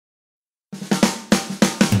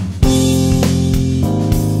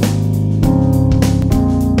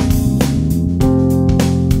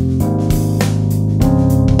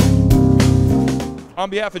On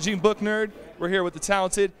behalf of JeanBookNerd, we're here with the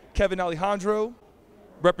talented Kevin Alejandro,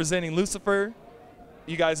 representing Lucifer.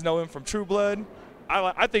 You guys know him from True Blood.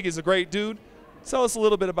 I think he's a great dude. Tell us a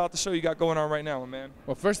little bit about the show you got going on right now, my man.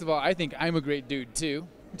 Well, first of all, I think I'm a great dude, too,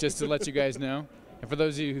 just to let you guys know. And for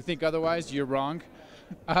those of you who think otherwise, you're wrong.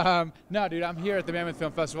 No, dude, I'm here at the Mammoth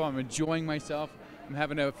Film Festival. I'm enjoying myself. I'm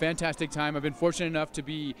having a fantastic time. I've been fortunate enough to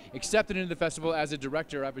be accepted into the festival as a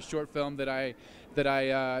director. I have a short film that I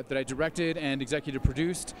directed and executive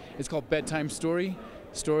produced. It's called Bedtime Story.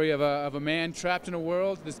 Story of a man trapped in a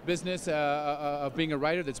world, this business of being a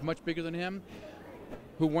writer that's much bigger than him,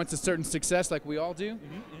 who wants a certain success like we all do,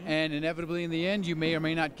 and inevitably in the end you may or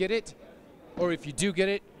may not get it, or if you do get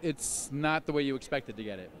it, it's not the way you expected to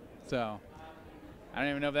get it. So I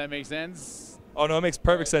don't even know if that makes sense. Oh no, it makes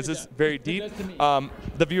perfect sense. It's very deep.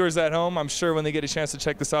 The viewers at home, I'm sure when they get a chance to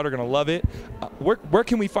check this out are going to love it. Where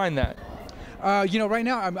can we find that? You know, right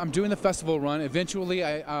now I'm doing the festival run. Eventually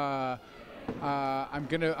I'll put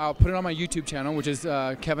it on my YouTube channel, which is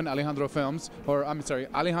Kevin Alejandro Films, or I'm sorry,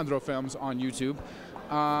 Alejandro Films on YouTube.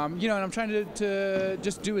 You know, and I'm trying to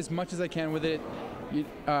just do as much as I can with it.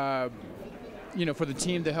 You know, for the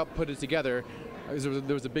team to help put it together.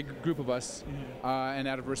 There was a big group of us, and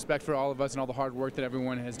out of respect for all of us and all the hard work that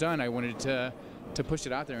everyone has done, I wanted to push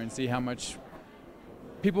it out there and see how much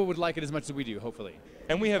people would like it as much as we do, hopefully.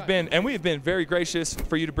 And we have been very gracious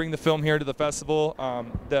for you to bring the film here to the festival.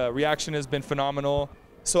 The reaction has been phenomenal.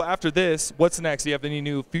 So after this, what's next? Do you have any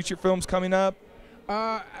new feature films coming up?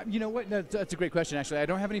 You know what? That's a great question, actually. I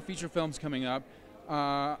don't have any feature films coming up.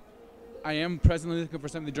 I am presently looking for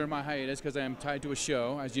something during my hiatus because I am tied to a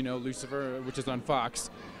show, as you know, Lucifer, which is on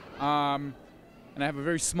Fox. And I have a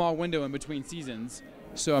very small window in between seasons.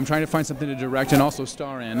 So I'm trying to find something to direct and also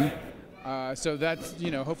star in. So that's,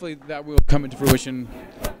 you know, hopefully that will come into fruition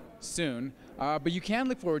soon. But you can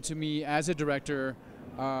look forward to me as a director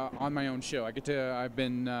on my own show. I've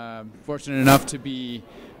been fortunate enough to be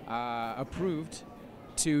approved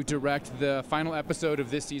to direct the final episode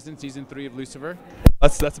of this season, season 3 of Lucifer.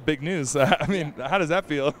 That's big news. I mean, how does that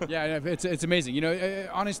feel? Yeah, it's amazing. You know,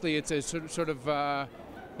 honestly, it's a sort of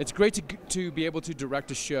it's great to be able to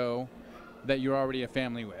direct a show that you're already a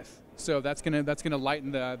family with. So that's gonna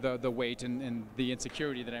lighten the weight and the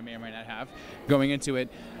insecurity that I may or may not have going into it.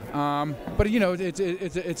 But you know,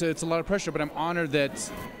 it's a lot of pressure. But I'm honored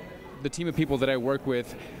that the team of people that I work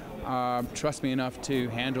with trust me enough to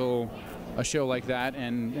handle a show like that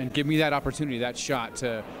and give me that opportunity, that shot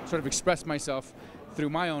to sort of express myself through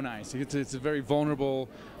my own eyes. It's a very vulnerable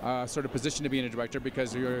sort of position to be in a director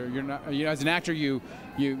because you're not, you know, as an actor you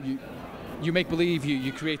make believe,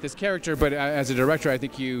 you create this character, but as a director I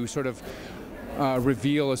think you sort of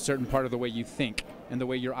reveal a certain part of the way you think and the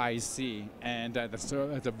way your eyes see, and that's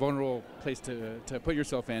a vulnerable place to put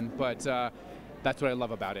yourself in, but that's what I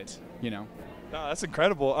love about it, you know. No, that's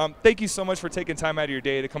incredible. Thank you so much for taking time out of your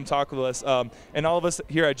day to come talk with us. And all of us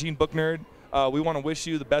here at JeanBookNerd, we want to wish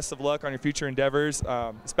you the best of luck on your future endeavors,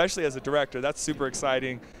 especially as a director. That's super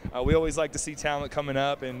exciting. We always like to see talent coming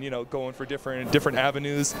up and, you know, going for different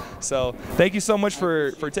avenues. So thank you so much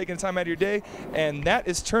for taking time out of your day. And that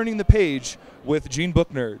is Turning the Page with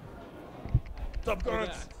JeanBookNerd. What's up,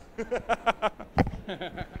 guys?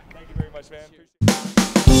 Thank you very much, man.